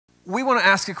We want to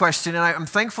ask a question, and I'm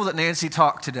thankful that Nancy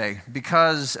talked today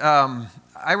because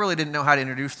I really didn't know how to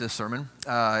introduce this sermon.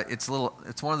 It's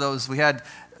one of those, we had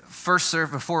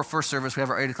before first service, we have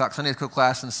our 8 o'clock Sunday school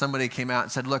class, and somebody came out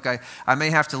and said, look, I may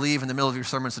have to leave in the middle of your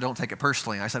sermon, so don't take it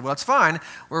personally. I said, well, it's fine.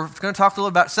 We're going to talk a little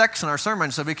about sex in our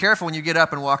sermon, so be careful when you get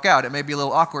up and walk out. It may be a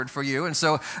little awkward for you. And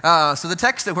so the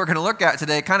text that we're going to look at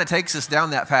today kind of takes us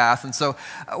down that path. And so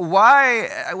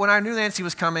when I knew Nancy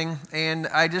was coming, and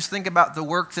I just think about the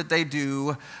work that they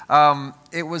do,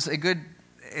 it was a good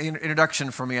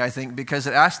introduction for me, I think, because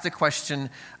it asked the question,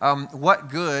 what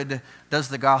good does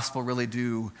the gospel really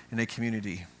do in a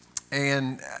community?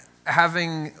 And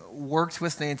having worked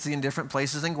with Nancy in different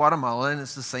places in Guatemala, and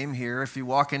it's the same here, if you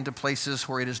walk into places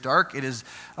where it is dark, it is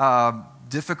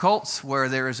difficult, where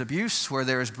there is abuse, where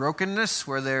there is brokenness,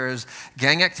 where there is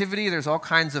gang activity, there's all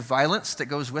kinds of violence that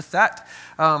goes with that.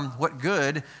 What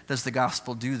good does the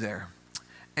gospel do there?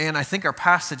 And I think our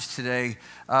passage today,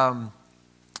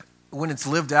 when it's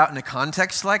lived out in a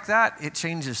context like that, it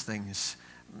changes things.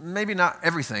 Maybe not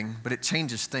everything, but it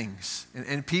changes things.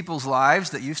 In people's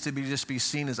lives that used to just be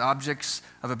seen as objects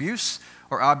of abuse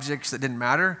or objects that didn't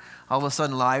matter, all of a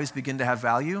sudden lives begin to have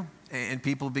value, and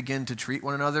people begin to treat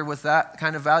one another with that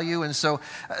kind of value. And so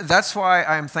that's why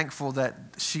I'm thankful that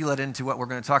she led into what we're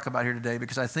going to talk about here today,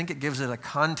 because I think it gives it a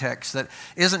context that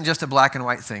isn't just a black and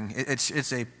white thing.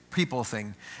 It's a people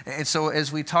thing. And so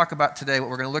as we talk about today, what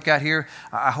we're going to look at here,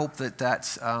 I hope that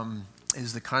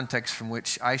is the context from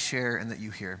which I share and that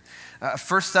you hear. 1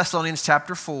 Thessalonians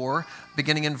chapter 4,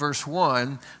 beginning in verse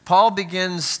 1, Paul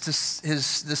begins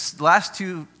this last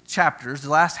two chapters, the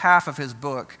last half of his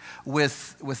book,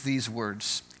 with these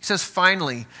words. He says,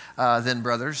 finally, then,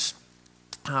 brothers,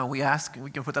 we ask, we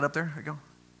can put that up there. There you go.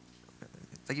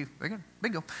 Thank you. Very good.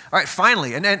 Bingo. All right,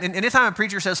 finally. And anytime a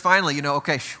preacher says finally, you know,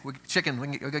 okay, we can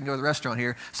go to the restaurant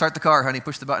here. Start the car, honey,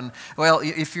 push the button. Well,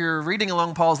 if you're reading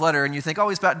along Paul's letter and you think, oh,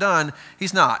 he's about done,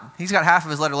 he's not. He's got half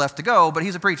of his letter left to go, but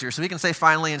he's a preacher, so he can say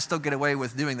finally and still get away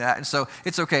with doing that. And so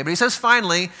it's okay. But he says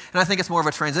finally, and I think it's more of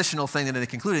a transitional thing than a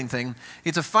concluding thing.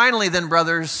 It's a finally then,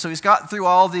 brothers. So he's got through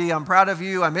all the I'm proud of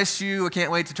you, I miss you, I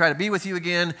can't wait to try to be with you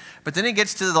again. But then he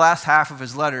gets to the last half of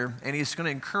his letter, and he's going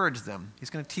to encourage them. He's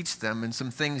going to teach them and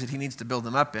some things that he needs to build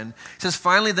them up in. He says,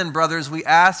 finally then, brothers, we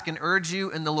ask and urge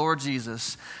you in the Lord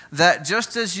Jesus, that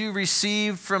just as you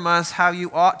received from us how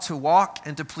you ought to walk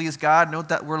and to please God, note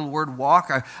that word walk.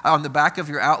 On the back of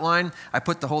your outline, I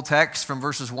put the whole text from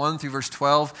verses 1 through verse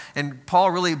 12, and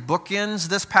Paul really bookends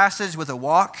this passage with a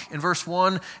walk in verse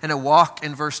 1 and a walk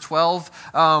in verse 12,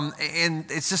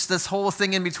 and it's just this whole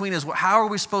thing in between is, how are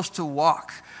we supposed to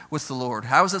walk with the Lord?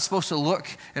 How is it supposed to look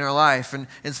in our life? And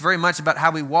it's very much about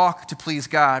how we walk to please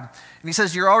God. And he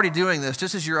says, you're already doing this,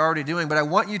 just as you're already doing, but I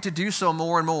want you to do so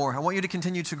more and more. I want you to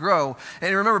continue to grow.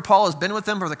 And remember, Paul has been with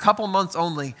them for a couple months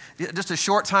only. Just a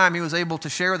short time, he was able to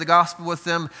share the gospel with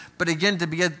them, but again, to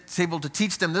be able to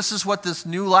teach them, this is what this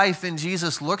new life in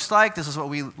Jesus looks like. This is what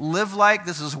we live like.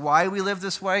 This is why we live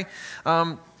this way.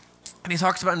 And he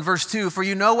talks about in verse 2, for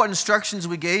you know what instructions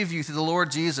we gave you through the Lord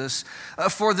Jesus,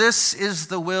 for this is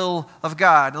the will of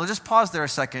God. Now, just pause there a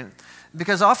second,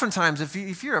 because oftentimes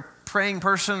if you're a praying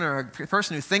person or a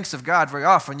person who thinks of God very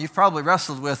often, you've probably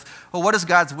wrestled with, well, what is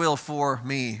God's will for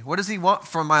me? What does he want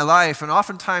from my life? And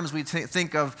oftentimes we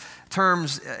think in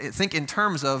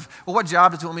terms of, well, what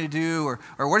job does he want me to do? Or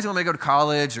where does he want me to go to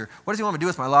college? Or what does he want me to do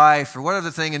with my life? Or what other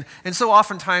thing? And so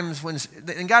oftentimes,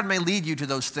 and God may lead you to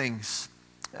those things.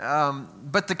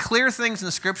 But the clear things in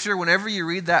the scripture, whenever you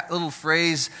read that little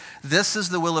phrase, this is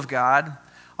the will of God,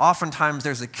 oftentimes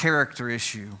there's a character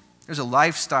issue. There's a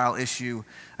lifestyle issue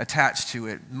attached to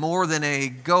it. More than a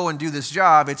go and do this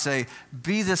job, it's a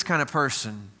be this kind of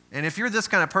person. And if you're this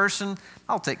kind of person,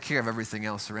 I'll take care of everything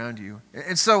else around you.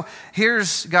 And so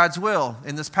here's God's will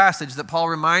in this passage that Paul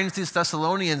reminds these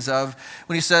Thessalonians of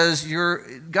when he says,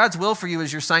 God's will for you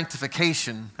is your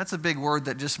sanctification. That's a big word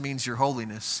that just means your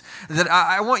holiness. That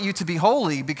I want you to be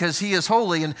holy because he is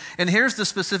holy. And here's the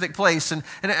specific place. And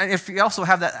if you also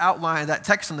have that outline, that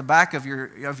text on the back of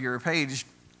your page,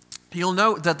 you'll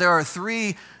note that there are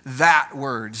 3 that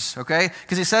words, okay?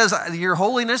 Because he says your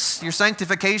holiness, your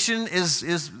sanctification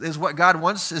is what God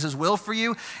wants, is his will for you.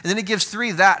 And then he gives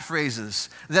 3 that phrases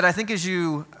that I think as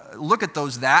you look at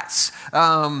those that's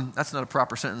not a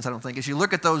proper sentence, I don't think. As you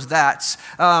look at those that's,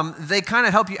 they kind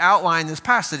of help you outline this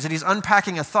passage, and he's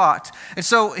unpacking a thought. And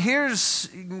so here's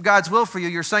God's will for you,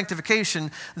 your sanctification,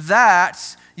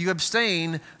 that you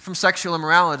abstain from sexual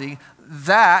immorality,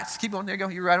 that, keep going, there you go,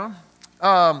 you're right on.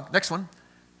 Next one.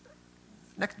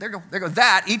 There you go.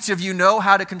 That each of you know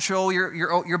how to control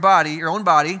your body, your own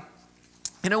body,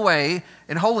 in a way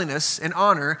in holiness, in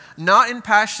honor, not in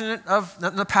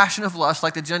the passion of lust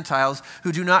like the Gentiles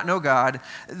who do not know God,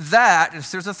 that,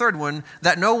 there's a third one,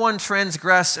 that no one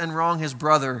transgress and wrong his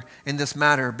brother in this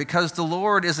matter, because the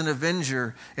Lord is an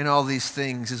avenger in all these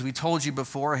things, as we told you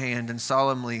beforehand and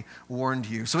solemnly warned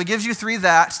you. So he gives you three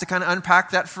that's to kind of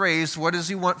unpack that phrase. What does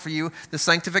he want for you? The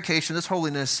sanctification, this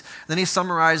holiness. Then he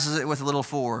summarizes it with a little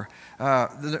four.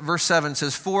 Verse 7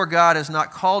 says, "For God has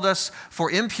not called us for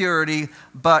impurity,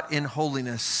 but in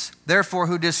holiness. Therefore,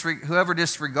 whoever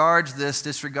disregards this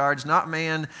disregards not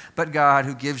man, but God,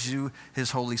 who gives you his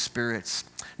Holy Spirit."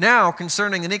 Now,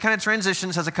 concerning any kind of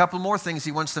transitions, has a couple more things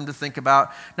he wants them to think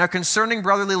about. Now, concerning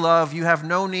brotherly love, you have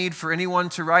no need for anyone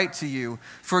to write to you,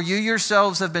 for you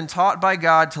yourselves have been taught by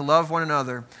God to love one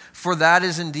another, for that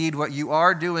is indeed what you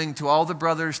are doing to all the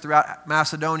brothers throughout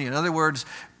Macedonia. In other words,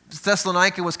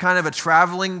 Thessalonica was kind of a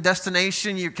traveling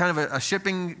destination, kind of a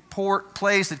shipping port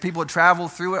place that people would travel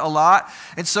through it a lot.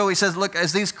 And so he says, look,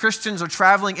 as these Christians are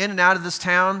traveling in and out of this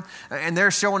town, and they're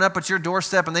showing up at your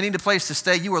doorstep, and they need a place to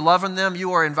stay, you are loving them,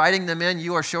 you are inviting them in,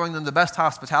 you are showing them the best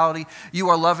hospitality, you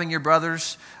are loving your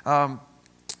brothers.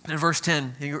 In verse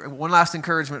 10, one last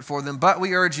encouragement for them. "But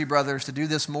we urge you, brothers, to do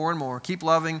this more and more. Keep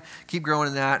loving, keep growing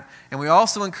in that. And we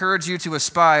also encourage you to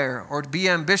aspire or to be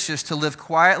ambitious to live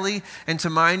quietly and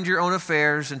to mind your own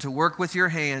affairs and to work with your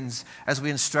hands as we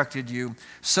instructed you,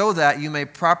 so that you may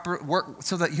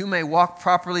walk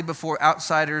properly before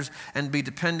outsiders and be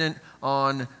dependent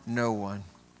on no one."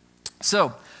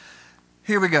 So,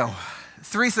 here we go.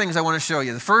 Three things I want to show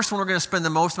you. The first one we're going to spend the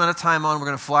most amount of time on. We're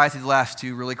going to fly through the last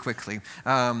two really quickly.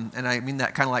 And I mean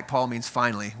that kind of like Paul means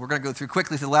finally. We're going to go through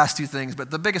quickly through the last two things,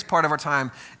 but the biggest part of our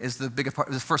time is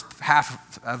the first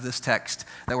half of this text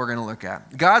that we're going to look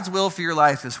at. God's will for your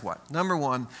life is what? Number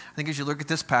one, I think as you look at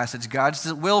this passage,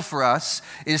 God's will for us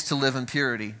is to live in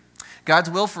purity.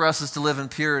 God's will for us is to live in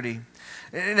purity.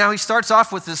 Now he starts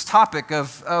off with this topic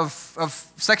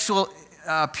of sexual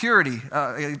purity,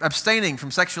 abstaining from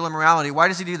sexual immorality. Why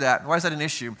does he do that? Why is that an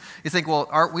issue? You think, well,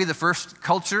 aren't we the first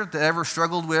culture that ever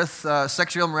struggled with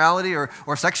sexual immorality or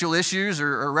sexual issues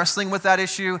or wrestling with that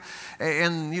issue?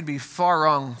 And you'd be far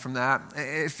wrong from that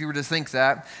if you were to think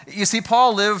that. You see,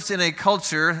 Paul lived in a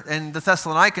culture, and the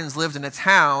Thessalonians lived in a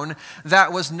town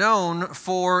that was known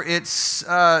for its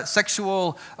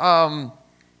sexual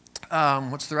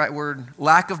what's the right word?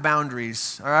 Lack of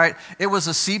boundaries, all right? It was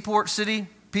a seaport city.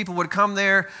 People would come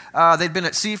there. They'd been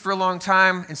at sea for a long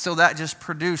time, and so that just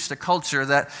produced a culture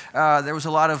that there was a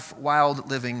lot of wild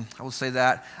living, I will say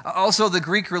that. Also, the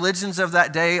Greek religions of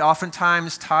that day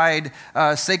oftentimes tied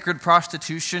sacred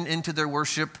prostitution into their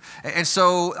worship, and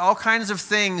so all kinds of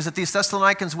things that these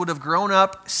Thessalonians would have grown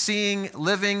up seeing,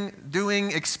 living,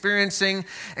 doing, experiencing.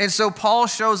 And so Paul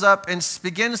shows up and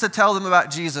begins to tell them about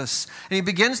Jesus, and he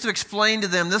begins to explain to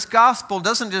them this gospel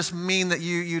doesn't just mean that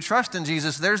you trust in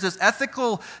Jesus. There's this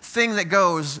ethical thing that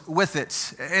goes with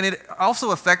it, and it also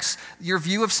affects your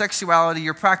view of sexuality,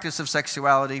 your practice of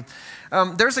sexuality.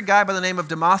 There's a guy by the name of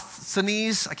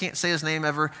Demosthenes, I can't say his name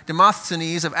ever,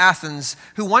 Demosthenes of Athens,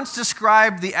 who once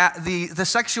described the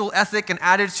sexual ethic and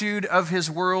attitude of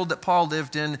his world that Paul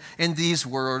lived in these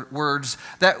words,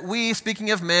 that we,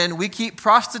 speaking of men, we keep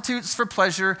prostitutes for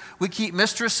pleasure, we keep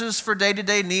mistresses for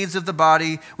day-to-day needs of the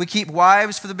body, we keep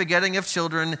wives for the begetting of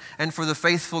children, and for the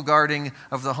faithful guarding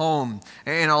of the home.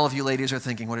 And all of you ladies are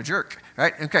thinking, what a jerk,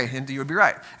 right? Okay, and you would be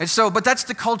right. And so, but that's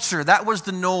the culture, that was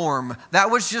the norm,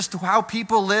 that was just how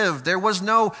people lived. There was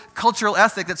no cultural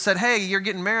ethic that said, hey, you're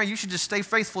getting married, you should just stay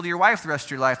faithful to your wife the rest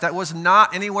of your life. That was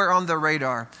not anywhere on the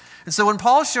radar. And so when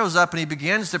Paul shows up and he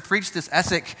begins to preach this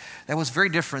ethic that was very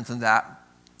different than that,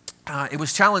 it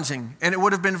was challenging, and it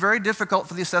would have been very difficult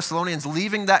for these Thessalonians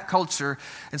leaving that culture.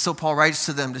 And so Paul writes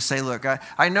to them to say, look,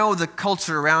 I know the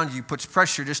culture around you puts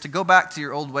pressure just to go back to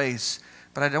your old ways,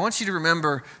 but I want you to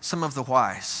remember some of the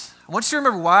whys. I want you to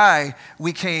remember why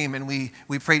we came and we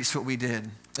preached what we did.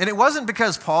 And it wasn't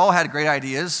because Paul had great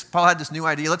ideas. Paul had this new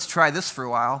idea, let's try this for a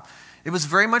while. It was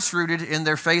very much rooted in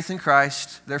their faith in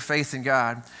Christ, their faith in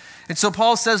God. And so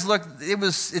Paul says, look,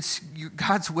 it's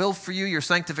God's will for you, your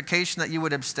sanctification, that you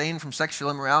would abstain from sexual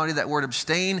immorality. That word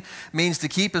abstain means to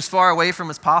keep as far away from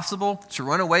as possible, to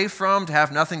run away from, to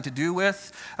have nothing to do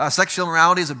with. Sexual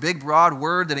immorality is a big, broad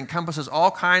word that encompasses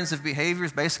all kinds of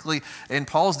behaviors. Basically, in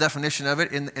Paul's definition of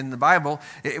it in the Bible,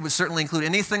 it would certainly include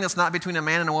anything that's not between a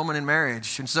man and a woman in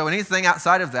marriage. And so anything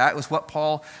outside of that was what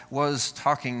Paul was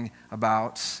talking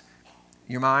about.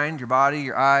 Your mind, your body,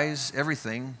 your eyes,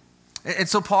 everything. And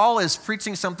so Paul is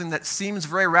preaching something that seems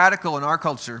very radical in our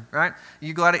culture, right?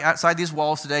 You go outside these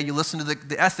walls today, you listen to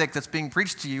the ethic that's being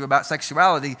preached to you about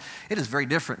sexuality. It is very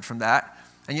different from that.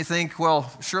 And you think,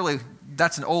 well, surely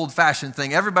that's an old-fashioned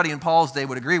thing. Everybody in Paul's day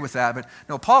would agree with that. But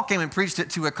no, Paul came and preached it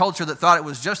to a culture that thought it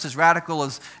was just as radical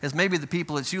as maybe the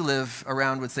people that you live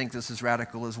around would think this is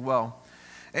radical as well.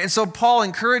 And so Paul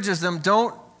encourages them,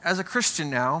 don't, as a Christian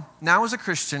now as a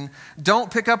Christian,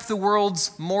 don't pick up the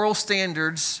world's moral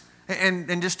standards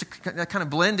and just to kind of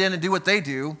blend in and do what they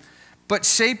do, but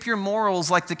shape your morals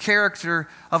like the character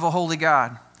of a holy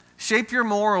God. Shape your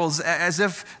morals as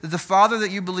if the Father that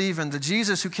you believe in, the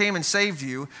Jesus who came and saved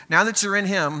you, now that you're in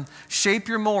Him, shape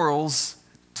your morals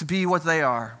to be what they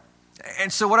are.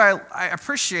 And so what I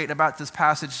appreciate about this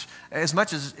passage, as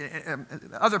much as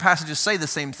other passages say the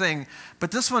same thing,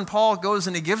 but this one Paul goes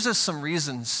and he gives us some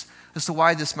reasons as to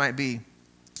why this might be.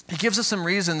 He gives us some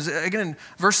reasons. Again, in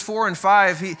verse 4 and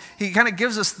 5, he kind of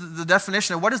gives us the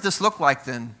definition of what does this look like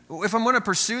then? If I'm going to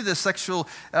pursue this sexual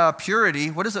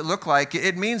purity, what does it look like?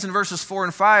 It means in verses 4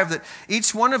 and 5 that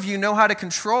each one of you know how to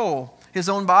control his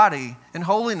own body in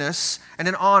holiness and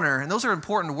in honor. And those are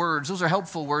important words. Those are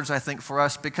helpful words, I think, for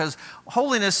us, because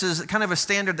holiness is kind of a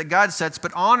standard that God sets,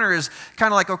 but honor is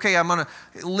kind of like, okay, I'm going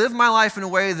to live my life in a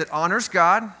way that honors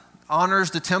God,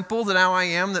 honors the temple that now I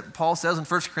am, that Paul says in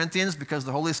 1 Corinthians, because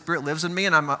the Holy Spirit lives in me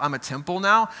and I'm a temple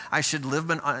now. I should live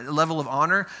in a level of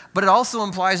honor. But it also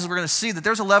implies, as we're going to see, that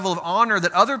there's a level of honor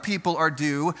that other people are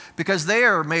due because they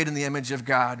are made in the image of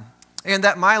God. And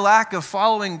that my lack of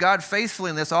following God faithfully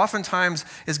in this oftentimes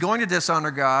is going to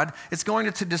dishonor God. It's going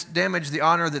to damage the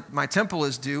honor that my temple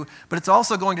is due, but it's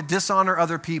also going to dishonor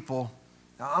other people.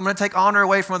 I'm going to take honor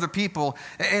away from other people.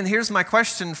 And here's my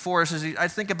question for us as I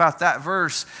think about that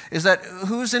verse, is that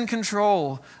who's in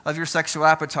control of your sexual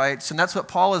appetites? And that's what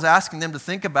Paul is asking them to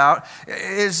think about.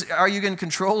 Are you in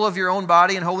control of your own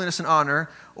body in holiness and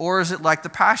honor? Or is it like the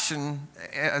passion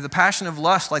of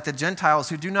lust, like the Gentiles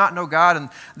who do not know God, and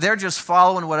they're just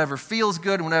following whatever feels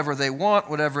good, whatever they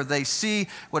want, whatever they see,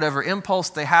 whatever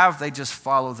impulse they have, they just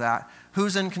follow that.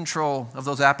 Who's in control of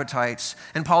those appetites?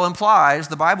 And Paul implies,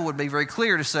 the Bible would be very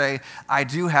clear to say, I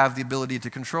do have the ability to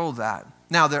control that.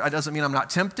 Now, that doesn't mean I'm not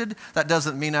tempted. That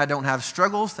doesn't mean I don't have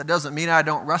struggles. That doesn't mean I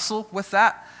don't wrestle with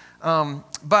that.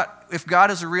 But if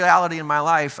God is a reality in my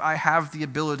life, I have the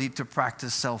ability to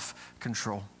practice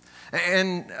self-control.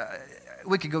 And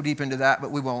we could go deep into that,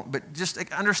 but we won't. But just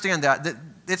understand that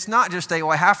it's not just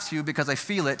I have to because I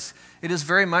feel it. It is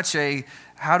very much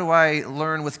how do I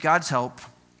learn with God's help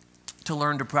to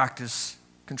learn to practice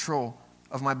control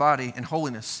of my body in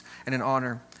holiness and in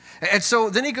honor. And so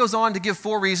then he goes on to give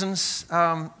 4 reasons,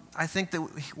 I think, that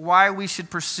why we should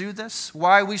pursue this,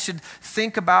 why we should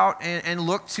think about and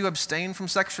look to abstain from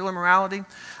sexual immorality.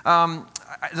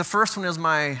 The first one is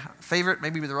my favorite,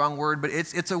 maybe the wrong word, but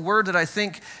it's a word that I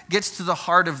think gets to the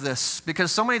heart of this,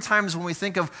 because so many times when we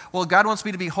think of, well, God wants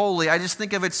me to be holy, I just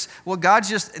think of God's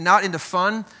just not into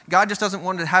fun. God just doesn't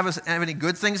want to have any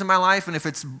good things in my life, and if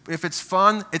it's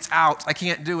fun, it's out. I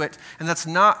can't do it. And that's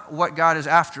not what God is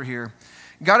after here.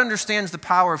 God understands the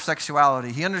power of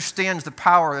sexuality. He understands the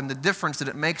power and the difference that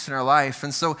it makes in our life.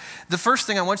 And so the first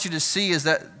thing I want you to see is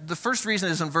that the first reason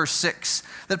is in verse 6,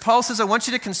 that Paul says, I want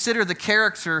you to consider the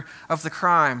character of the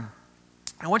crime.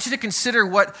 I want you to consider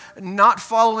what not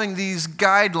following these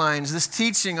guidelines, this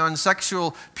teaching on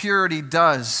sexual purity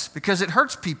does, because it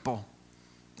hurts people.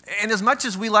 And as much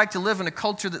as we like to live in a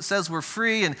culture that says we're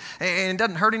free and it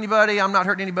doesn't hurt anybody, I'm not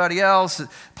hurting anybody else,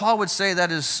 Paul would say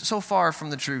that is so far from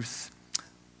the truth.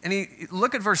 And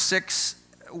look at verse 6.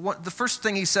 The first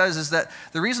thing he says is that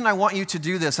the reason I want you to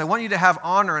do this, I want you to have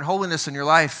honor and holiness in your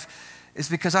life, is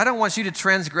because I don't want you to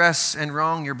transgress and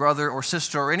wrong your brother or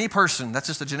sister or any person. That's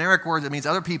just a generic word that means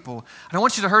other people. I don't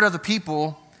want you to hurt other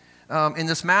people in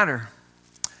this matter.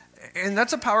 And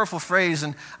that's a powerful phrase,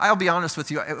 and I'll be honest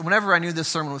with you. Whenever I knew this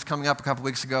sermon was coming up a couple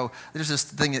weeks ago, there's this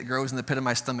thing that grows in the pit of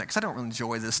my stomach, because I don't really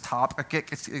enjoy this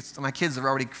topic. My kids are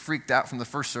already freaked out from the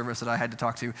first service that I had to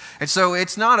talk to. And so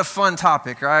it's not a fun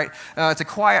topic, right? It's a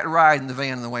quiet ride in the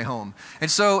van on the way home.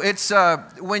 And so it's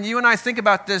when you and I think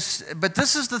about this, but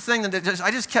this is the thing that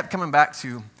I just kept coming back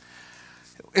to.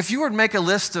 If you were to make a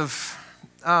list of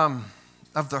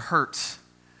the hurt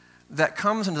that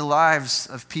comes into the lives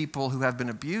of people who have been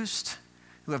abused,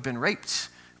 who have been raped,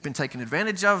 been taken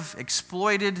advantage of,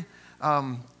 exploited,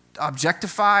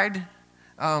 objectified.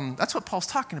 That's what Paul's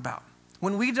talking about.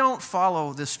 When we don't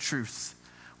follow this truth,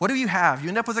 what do you have? You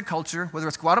end up with a culture, whether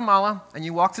it's Guatemala, and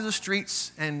you walk through the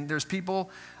streets, and there's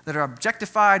people that are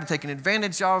objectified and taken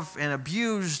advantage of and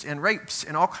abused and raped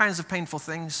and all kinds of painful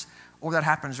things, or that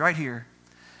happens right here.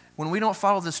 When we don't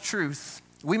follow this truth,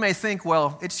 we may think,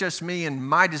 well, it's just me and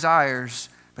my desires,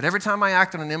 but every time I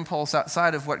act on an impulse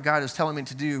outside of what God is telling me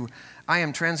to do, I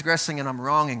am transgressing and I'm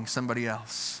wronging somebody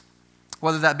else.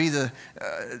 whether that be the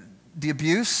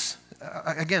abuse,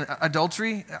 again,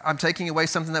 adultery, I'm taking away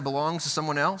something that belongs to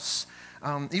someone else.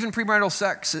 Even premarital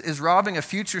sex is robbing a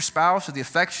future spouse of the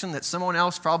affection that someone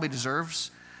else probably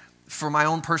deserves for my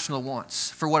own personal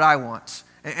wants, for what I want.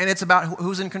 And it's about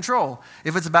who's in control.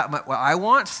 If it's about what I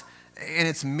want, and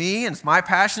it's me and it's my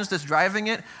passions that's driving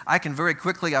it, I can very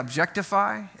quickly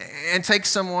objectify and take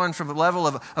someone from the level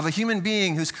of a human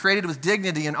being who's created with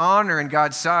dignity and honor in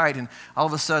God's sight, and all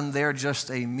of a sudden they're just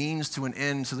a means to an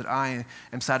end so that I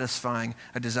am satisfying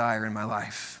a desire in my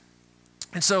life.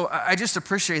 And so I just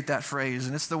appreciate that phrase,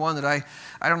 and it's the one that I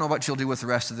don't know what you'll do with the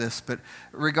rest of this, but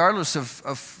regardless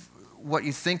of what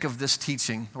you think of this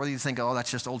teaching, whether you think, oh, that's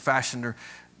just old-fashioned, or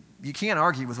you can't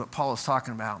argue with what Paul is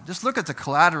talking about. Just look at the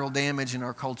collateral damage in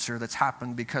our culture that's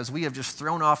happened because we have just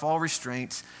thrown off all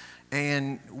restraint,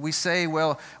 and we say,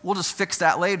 well, we'll just fix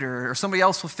that later, or somebody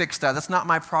else will fix that. That's not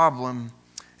my problem.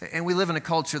 And we live in a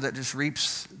culture that just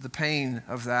reaps the pain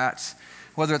of that.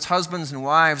 Whether it's husbands and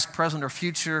wives, present or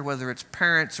future, whether it's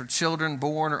parents or children,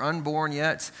 born or unborn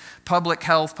yet, public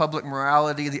health, public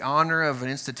morality, the honor of an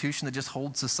institution that just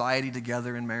holds society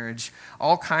together in marriage,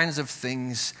 all kinds of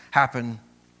things happen.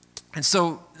 And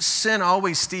so sin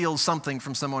always steals something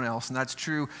from someone else, and that's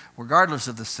true regardless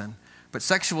of the sin. But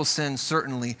sexual sin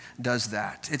certainly does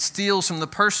that. It steals from the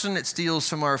person, it steals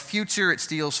from our future, it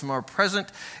steals from our present,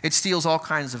 it steals all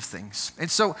kinds of things. And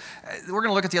so we're going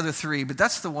to look at the other three, but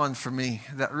that's the one for me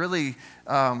that really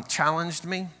challenged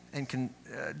me and can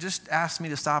just ask me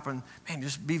to stop and,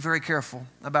 just be very careful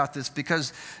about this,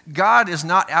 because God is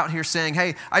not out here saying,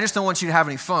 hey, I just don't want you to have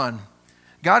any fun.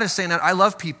 God is saying that I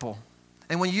love people.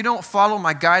 And when you don't follow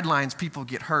my guidelines, people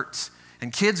get hurt.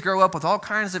 And kids grow up with all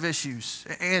kinds of issues.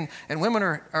 And women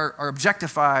are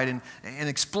objectified and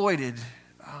exploited.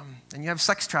 And you have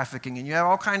sex trafficking. And you have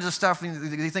all kinds of stuff.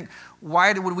 And you think,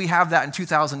 why would we have that in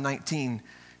 2019?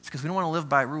 It's because we don't want to live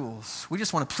by rules. We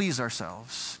just want to please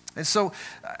ourselves. And so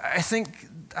I think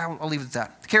I'll leave it at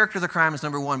that. The character of the crime is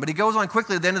number one. But he goes on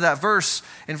quickly at the end of that verse,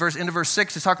 into verse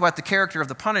 6, to talk about the character of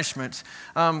the punishment.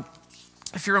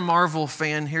 If you're a Marvel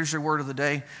fan, here's your word of the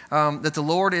day, that the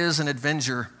Lord is an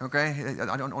avenger, okay?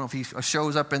 I don't know if he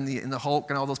shows up in the Hulk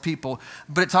and all those people,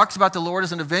 but it talks about the Lord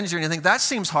as an avenger, and you think, that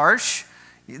seems harsh.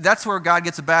 That's where God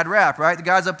gets a bad rap, right? The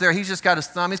guy's up there, he's just got his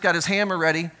thumb, he's got his hammer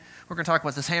ready. We're going to talk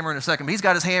about this hammer in a second, but he's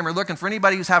got his hammer looking for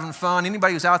anybody who's having fun,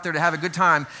 anybody who's out there to have a good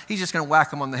time, he's just going to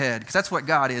whack them on the head, because that's what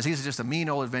God is. He's just a mean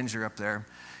old avenger up there.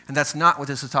 And that's not what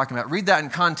this is talking about. Read that in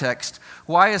context.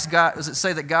 Why does it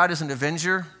say that God is an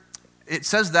avenger? It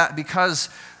says that because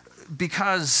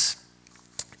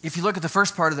if you look at the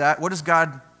first part of that, what is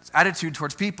God's attitude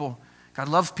towards people? God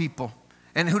loves people.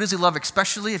 And who does he love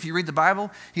especially? If you read the Bible,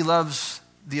 he loves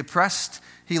the oppressed.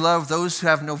 He loves those who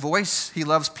have no voice. He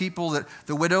loves people,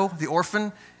 the widow, the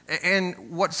orphan.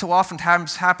 And what so often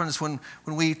happens when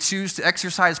we choose to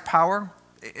exercise power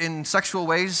in sexual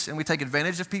ways and we take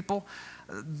advantage of people,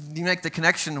 you make the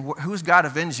connection, who's God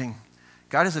avenging?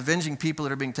 God is avenging people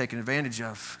that are being taken advantage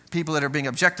of, people that are being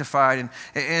objectified.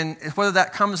 And whether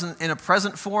that comes in a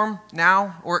present form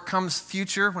now or it comes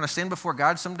future, when I stand before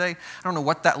God someday, I don't know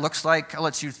what that looks like. I'll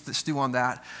let you stew on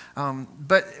that.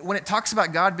 But when it talks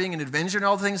about God being an avenger and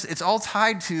all the things, it's all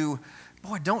tied to,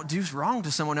 boy, don't do wrong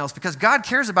to someone else, because God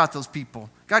cares about those people.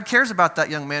 God cares about that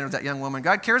young man or that young woman.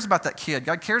 God cares about that kid.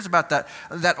 God cares about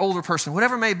that older person,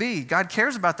 whatever it may be. God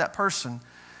cares about that person.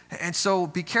 And so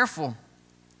be careful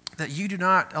that you do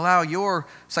not allow your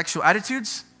sexual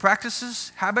attitudes,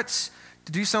 practices, habits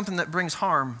to do something that brings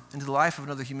harm into the life of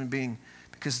another human being,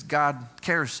 because God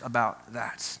cares about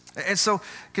that. And so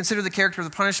consider the character of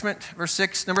the punishment, verse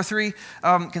 6. Number 3,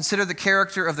 consider the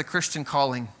character of the Christian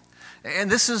calling. And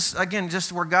this is, again,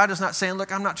 just where God is not saying,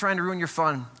 look, I'm not trying to ruin your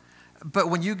fun. But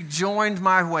when you joined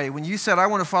my way, when you said, I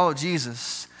want to follow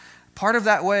Jesus, part of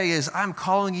that way is I'm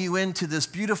calling you into this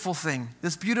beautiful thing,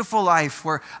 this beautiful life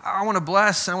where I want to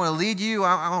bless, I want to lead you,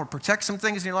 I want to protect some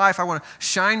things in your life, I want to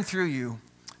shine through you.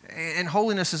 And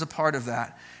holiness is a part of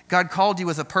that. God called you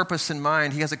with a purpose in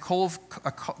mind. He has a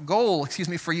goal,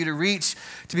 for you to reach,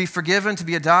 to be forgiven, to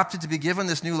be adopted, to be given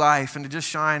this new life, and to just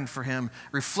shine for him,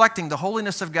 reflecting the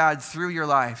holiness of God through your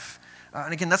life.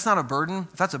 And again, that's not a burden.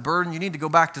 If that's a burden, you need to go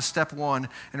back to step 1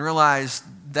 and realize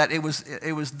that it was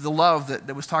the love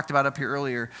that was talked about up here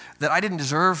earlier, that I didn't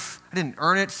deserve, I didn't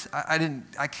earn it,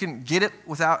 I couldn't get it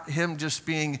without him just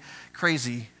being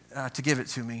crazy to give it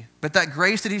to me. But that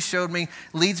grace that he showed me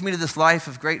leads me to this life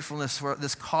of gratefulness, for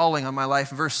this calling on my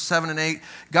life. In verse 7 and 8,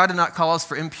 God did not call us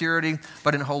for impurity,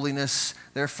 but in holiness.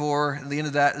 Therefore, at the end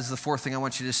of that is the 4th thing I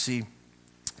want you to see.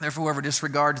 Therefore, whoever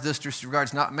disregards this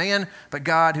disregards not man, but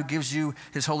God who gives you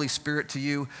his Holy Spirit to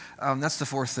you. That's the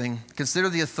fourth thing. Consider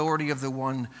the authority of the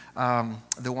one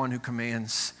who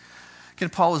commands. Again,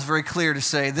 Paul is very clear to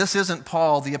say, this isn't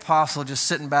Paul, the apostle, just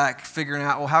sitting back figuring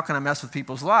out, well, how can I mess with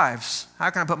people's lives? How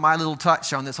can I put my little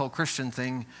touch on this whole Christian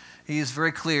thing? He is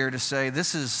very clear to say,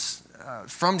 this is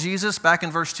from Jesus, back in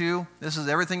verse 2. This is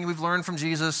everything we've learned from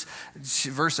Jesus.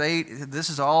 Verse 8, this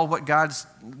is all what God's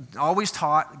always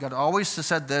taught. God always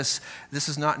said this. This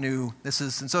is not new. And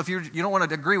so if you don't want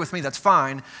to agree with me, that's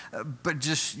fine, but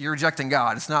just you're rejecting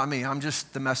God. It's not me. I'm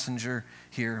just the messenger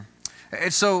here.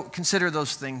 And so consider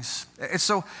those things. And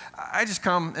so I just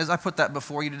come, as I put that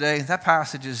before you today, that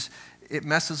passage it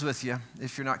messes with you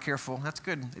if you're not careful. That's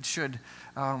good. It should.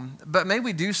 But may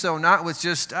we do so not with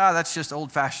just, that's just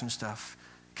old-fashioned stuff.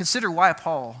 Consider why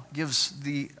Paul gives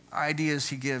the ideas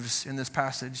he gives in this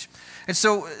passage. And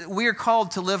so we are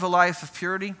called to live a life of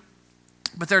purity,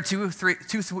 but there are two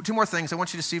more things I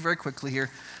want you to see very quickly here.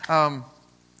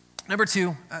 Number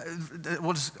two,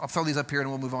 I'll throw these up here and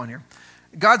we'll move on here.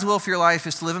 God's will for your life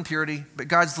is to live in purity, but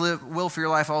God's will for your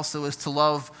life also is to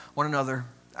love one another.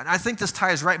 And I think this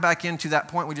ties right back into that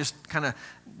point we just kind of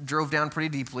drove down pretty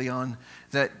deeply on.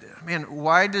 That, man,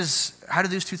 why do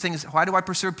I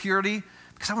pursue purity?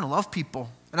 Because I want to love people.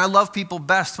 And I love people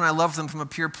best when I love them from a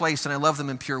pure place and I love them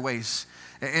in pure ways.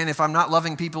 And if I'm not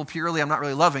loving people purely, I'm not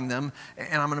really loving them.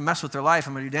 And I'm going to mess with their life.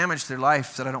 I'm going to do damage to their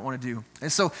life that I don't want to do.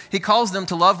 And so he calls them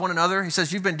to love one another. He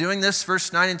says, you've been doing this,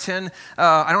 verse 9 and 10.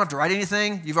 I don't have to write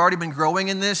anything. You've already been growing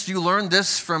in this. You learned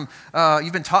this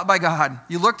you've been taught by God.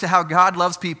 You look to how God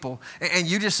loves people. And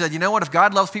you just said, you know what? If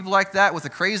God loves people like that with a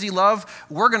crazy love,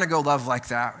 we're going to go love like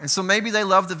that. And so maybe they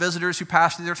love the visitors who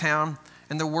passed through their town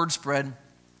and the word spread.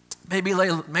 Maybe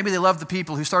they loved the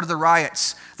people who started the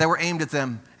riots that were aimed at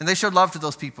them, and they showed love to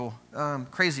those people.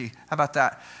 Crazy. How about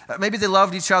that? Maybe they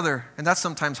loved each other, and that's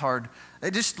sometimes hard.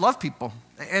 They just love people.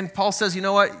 And Paul says, you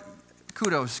know what?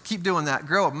 Kudos. Keep doing that.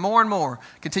 Grow up more and more.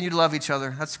 Continue to love each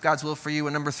other. That's God's will for you.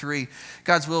 And number three,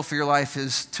 God's will for your life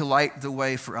is to light the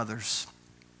way for others.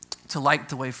 To light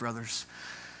the way for others.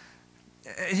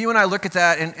 You and I look at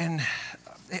that, and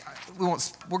we're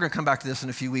going to come back to this in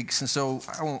a few weeks, and so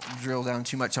I won't drill down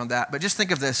too much on that. But just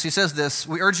think of this. He says this,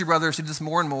 we urge you, brothers, to do this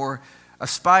more and more,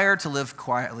 aspire to live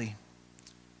quietly.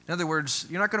 In other words,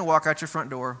 you're not going to walk out your front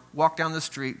door, walk down the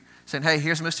street, saying, hey,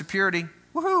 here's Mr. Purity.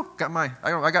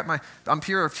 Woohoo, I'm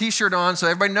pure t-shirt on, so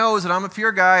everybody knows that I'm a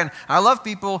pure guy, and I love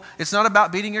people. It's not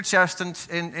about beating your chest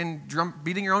and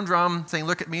beating your own drum, saying,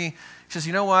 look at me. He says,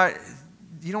 you know what?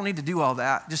 You don't need to do all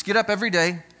that. Just get up every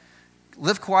day.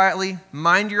 Live quietly,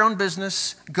 mind your own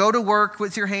business, go to work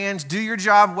with your hands, do your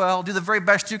job well, do the very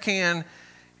best you can.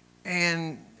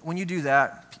 And when you do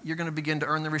that, you're going to begin to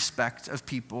earn the respect of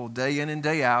people day in and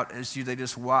day out as they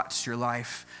just watch your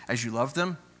life, as you love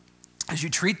them, as you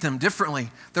treat them differently.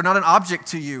 They're not an object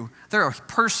to you. They're a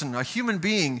person, a human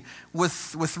being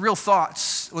with real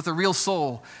thoughts, with a real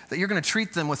soul, that you're going to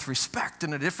treat them with respect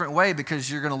in a different way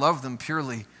because you're going to love them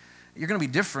purely. You're going to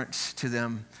be different to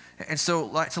them. And so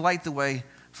to light the way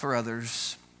for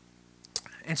others.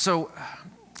 And so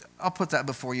I'll put that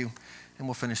before you, and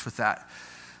we'll finish with that.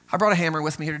 I brought a hammer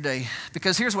with me here today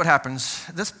because here's what happens.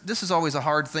 This is always a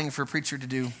hard thing for a preacher to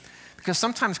do because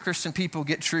sometimes Christian people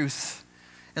get truth,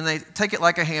 and they take it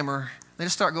like a hammer. They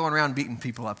just start going around beating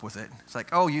people up with it. It's like,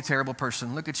 oh, you terrible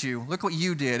person. Look at you. Look what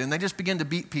you did. And they just begin to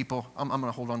beat people. I'm going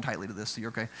to hold on tightly to this so you're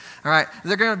okay. All right.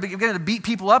 They're going to beat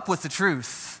people up with the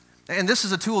truth. And this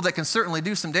is a tool that can certainly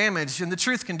do some damage, and the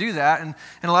truth can do that. And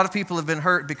a lot of people have been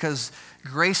hurt because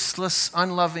graceless,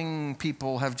 unloving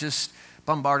people have just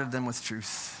bombarded them with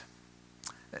truth.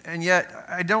 And yet,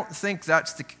 I don't think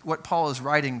that's what Paul is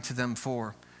writing to them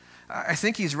for. I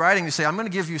think he's writing to say, I'm going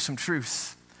to give you some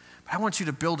truth, but I want you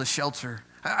to build a shelter.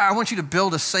 I want you to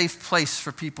build a safe place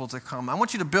for people to come. I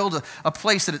want you to build a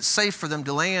place that it's safe for them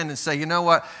to land and say, you know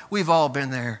what, we've all been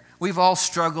there. We've all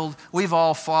struggled. We've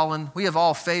all fallen. We have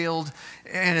all failed.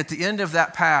 And at the end of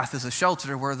that path is a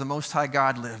shelter where the Most High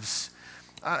God lives.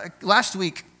 Last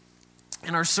week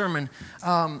in our sermon,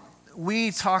 we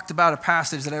talked about a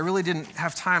passage that I really didn't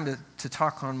have time to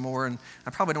talk on more, and I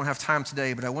probably don't have time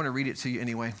today, but I want to read it to you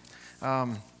anyway.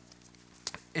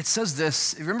 It says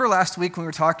this. Remember last week when we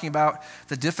were talking about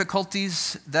the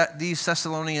difficulties that these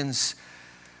Thessalonians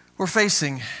were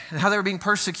facing and how they were being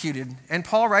persecuted? And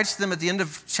Paul writes to them at the end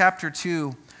of chapter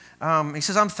 2, he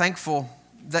says, I'm thankful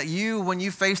that you, when you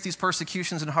face these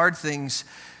persecutions and hard things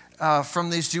from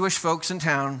these Jewish folks in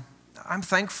town, I'm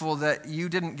thankful that you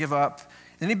didn't give up.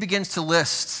 And he begins to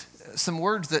list some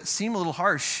words that seem a little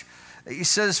harsh. He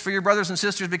says, for your brothers and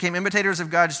sisters became imitators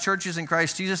of God's churches in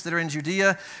Christ Jesus that are in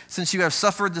Judea, since you have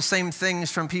suffered the same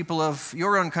things from people of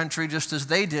your own country, just as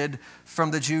they did from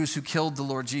the Jews who killed the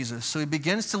Lord Jesus. So he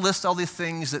begins to list all these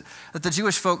things that the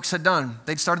Jewish folks had done.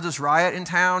 They'd started this riot in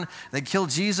town. They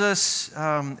killed Jesus.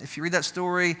 If you read that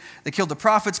story, they killed the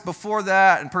prophets before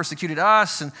that and persecuted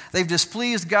us. And they've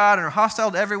displeased God and are hostile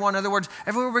to everyone. In other words,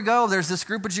 everywhere we go, there's this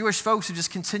group of Jewish folks who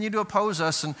just continue to oppose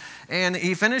us. And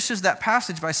he finishes that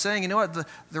passage by saying, you know what,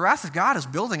 the wrath of God is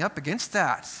building up against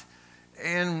that.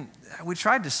 And we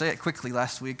tried to say it quickly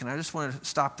last week, and I just want to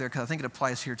stop there because I think it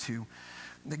applies here too.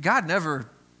 That God never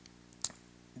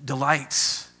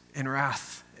delights in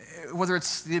wrath. Whether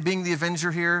it's being the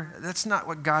avenger here, that's not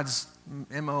what God's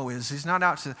MO is. He's not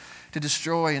out to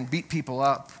destroy and beat people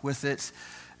up with it.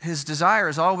 His desire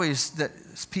is always that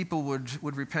people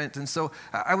would repent. And so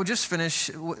I would just finish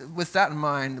with that in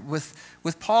mind,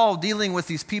 with Paul dealing with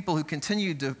these people who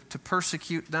continued to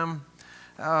persecute them,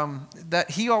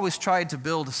 that he always tried to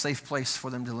build a safe place for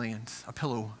them to land, a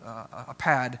pillow, a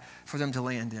pad for them to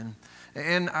land in.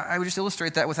 And I would just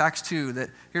illustrate that with Acts 2, that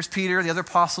here's Peter, the other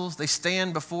apostles, they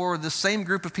stand before the same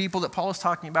group of people that Paul is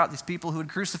talking about, these people who had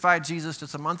crucified Jesus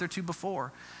just a month or two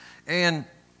before. And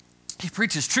he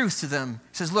preaches truth to them.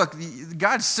 He says, look,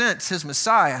 God sent his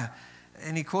Messiah.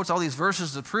 And he quotes all these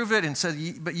verses to prove it and said,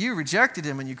 but you rejected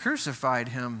him and you crucified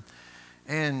him.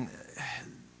 And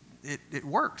it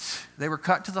worked. They were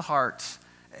cut to the heart.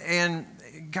 And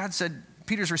God said,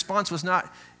 Peter's response was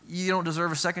not, you don't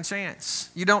deserve a second chance.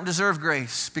 You don't deserve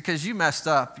grace because you messed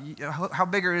up. How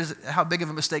big of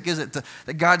a mistake is it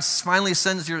that God finally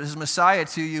sends his Messiah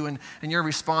to you and your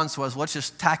response was, let's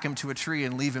just tack him to a tree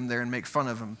and leave him there and make fun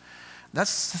of him.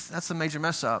 That's a major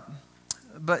mess up.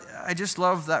 But I just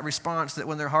love that response, that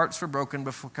when their hearts were broken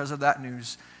because of that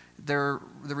news, the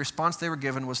response they were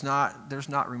given was not, there's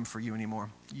not room for you anymore.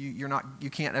 You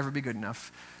can't ever be good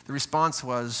enough. The response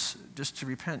was just to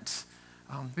repent.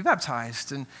 Be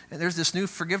baptized, and there's this new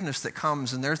forgiveness that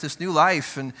comes, and there's this new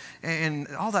life, and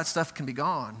all that stuff can be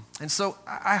gone. And so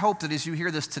I hope that as you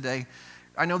hear this today,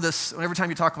 I know this, every time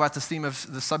you talk about this theme of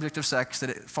the subject of sex, that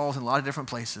it falls in a lot of different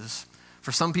places.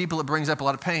 For some people, it brings up a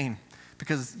lot of pain,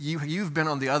 because you've been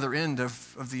on the other end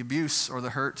of the abuse or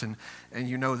the hurt, and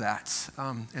you know that.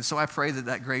 And so I pray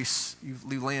that grace,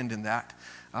 you land in that.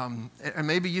 And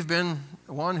maybe you've been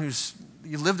one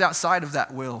you lived outside of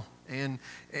that will, and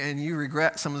you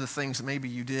regret some of the things that maybe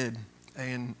you did,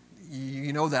 and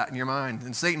you know that in your mind,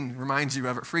 and Satan reminds you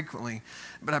of it frequently.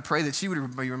 But I pray that you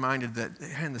would be reminded that,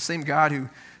 man, the same God who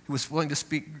was willing to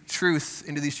speak truth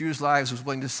into these Jews' lives was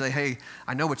willing to say, hey,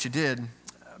 I know what you did,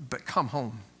 but come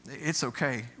home. It's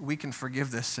okay. We can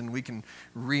forgive this, and we can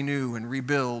renew and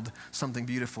rebuild something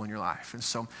beautiful in your life. And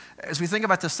so as we think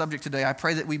about this subject today, I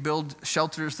pray that we build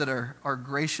shelters that are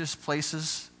gracious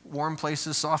places, warm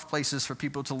places, soft places for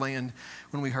people to land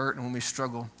when we hurt and when we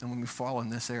struggle and when we fall in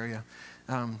this area.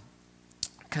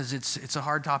 Because it's a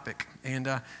hard topic, and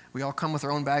we all come with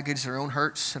our own baggage, our own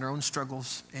hurts, and our own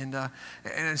struggles. And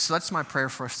so that's my prayer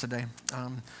for us today.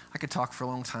 I could talk for a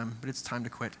long time, but it's time to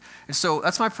quit. And so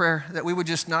that's my prayer, that we would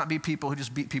just not be people who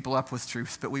just beat people up with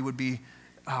truth, but we would be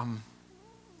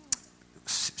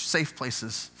safe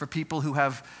places for people who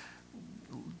have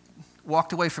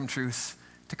walked away from truth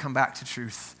to come back to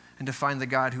truth and to find the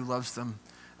God who loves them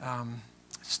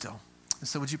still. And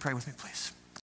so would you pray with me, please?